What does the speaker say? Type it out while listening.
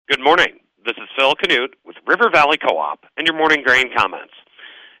Good morning. This is Phil Canute with River Valley Co-op and your morning grain comments.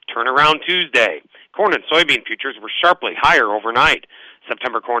 Turnaround Tuesday. Corn and soybean futures were sharply higher overnight.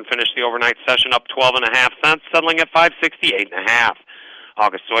 September corn finished the overnight session up 12.5 cents, settling at 568.5.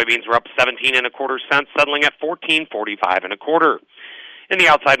 August soybeans were up 17.25 cents, settling at 14.45 In the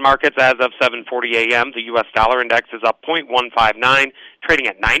outside markets, as of 7:40 a.m., the U.S. dollar index is up 0.159, trading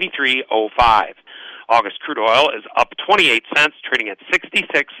at 93.05. August crude oil is up 28 cents, trading at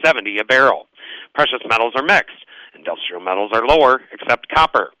 66.70 a barrel. Precious metals are mixed. Industrial metals are lower, except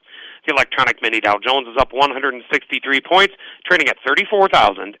copper. The electronic mini Dow Jones is up 163 points, trading at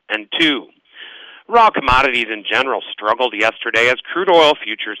 34,002. Raw commodities in general struggled yesterday as crude oil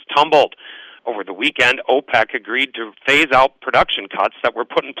futures tumbled. Over the weekend, OPEC agreed to phase out production cuts that were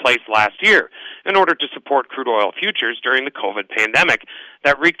put in place last year in order to support crude oil futures during the COVID pandemic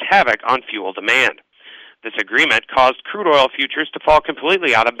that wreaked havoc on fuel demand. This agreement caused crude oil futures to fall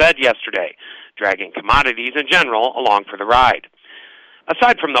completely out of bed yesterday, dragging commodities in general along for the ride.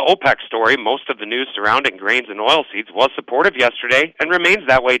 Aside from the OPEC story, most of the news surrounding grains and oilseeds was supportive yesterday and remains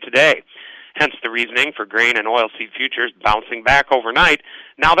that way today. Hence the reasoning for grain and oilseed futures bouncing back overnight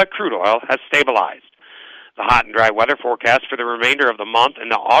now that crude oil has stabilized. The hot and dry weather forecast for the remainder of the month in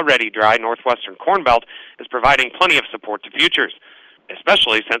the already dry northwestern Corn Belt is providing plenty of support to futures,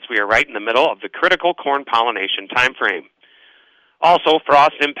 especially since we are right in the middle of the critical corn pollination time frame. Also,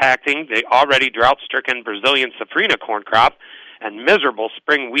 frost impacting the already drought-stricken Brazilian safrinha corn crop and miserable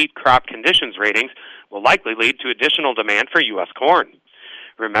spring wheat crop conditions ratings will likely lead to additional demand for U.S. corn.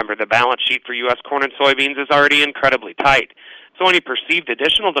 Remember, the balance sheet for U.S. corn and soybeans is already incredibly tight, so any perceived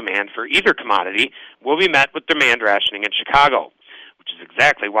additional demand for either commodity will be met with demand rationing in Chicago, which is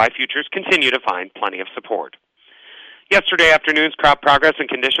exactly why futures continue to find plenty of support. Yesterday afternoon's crop progress and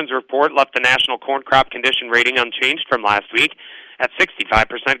conditions report left the national corn crop condition rating unchanged from last week at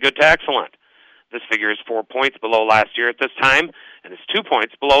 65% good to excellent. This figure is 4 points below last year at this time and is 2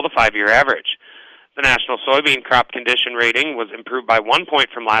 points below the 5-year average. The national soybean crop condition rating was improved by 1 point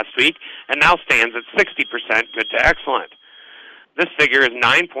from last week and now stands at 60% good to excellent. This figure is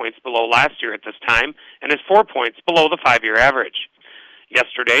 9 points below last year at this time and is 4 points below the 5-year average.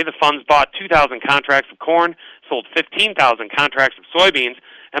 Yesterday, the funds bought 2,000 contracts of corn, sold 15,000 contracts of soybeans,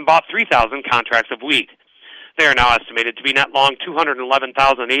 and bought 3,000 contracts of wheat. They are now estimated to be net long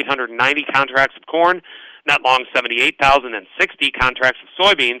 211,890 contracts of corn, net long 78,060 contracts of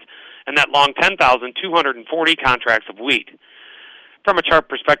soybeans, and net long 10,240 contracts of wheat. From a chart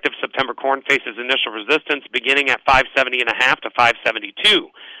perspective, September corn faces initial resistance beginning at 570.5 to 572,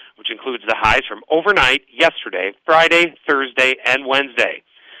 which includes the highs from overnight, yesterday, Friday, Thursday, and Wednesday,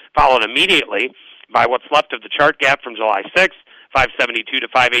 followed immediately by what's left of the chart gap from July 6th, 572 to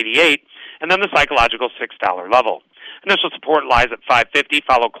 588, and then the psychological $6 level. Initial support lies at 550,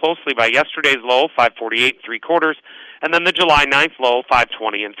 followed closely by yesterday's low, 548.75, and then the July 9th low,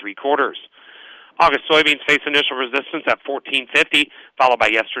 520.75. August soybeans face initial resistance at 1450, followed by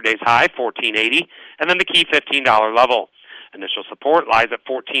yesterday's high, 1480, and then the key $15 level. Initial support lies at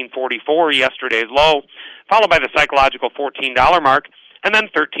 1444, yesterday's low, followed by the psychological $14 mark, and then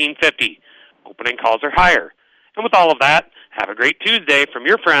 1350. Opening calls are higher. And with all of that, have a great Tuesday from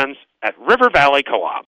your friends at River Valley Co-op.